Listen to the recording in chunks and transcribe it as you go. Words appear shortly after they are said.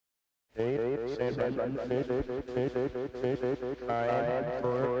8, 7, 6, 5,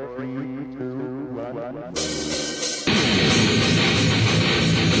 4, 3, 2, 1.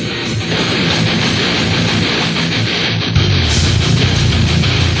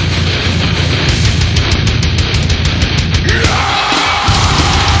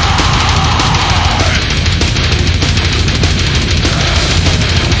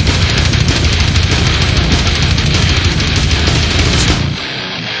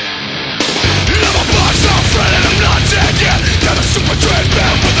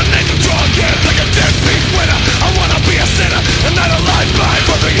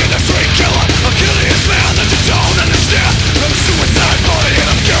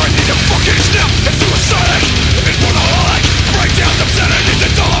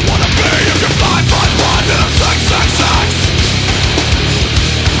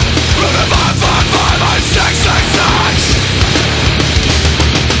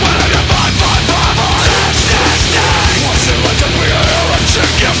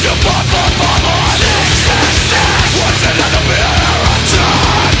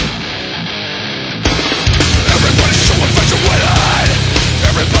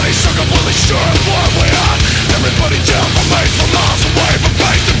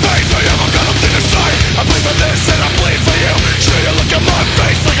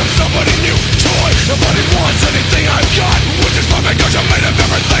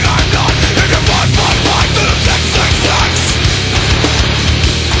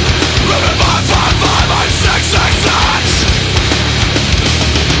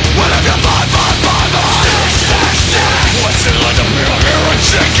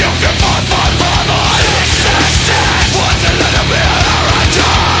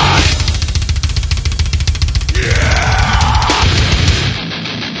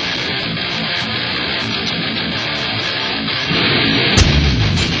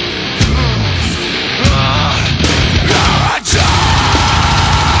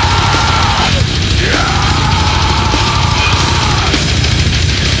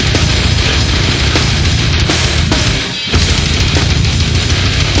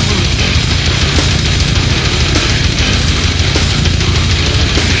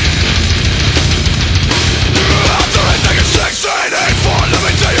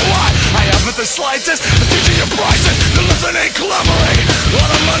 Slightest, the teaching your prices, the listening cleverly. All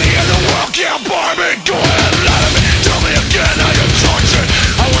the money in the world can't buy me. Go ahead, lie to me, tell me again how you're tortured.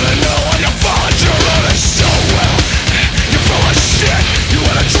 I wanna know how you followed your own so well. You're full of shit, you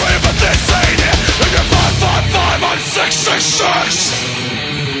had a dream but this ain't it. If you're 555 on 666.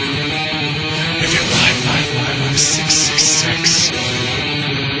 If you're 555 on 666. If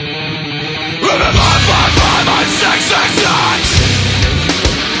you're 555 on 666.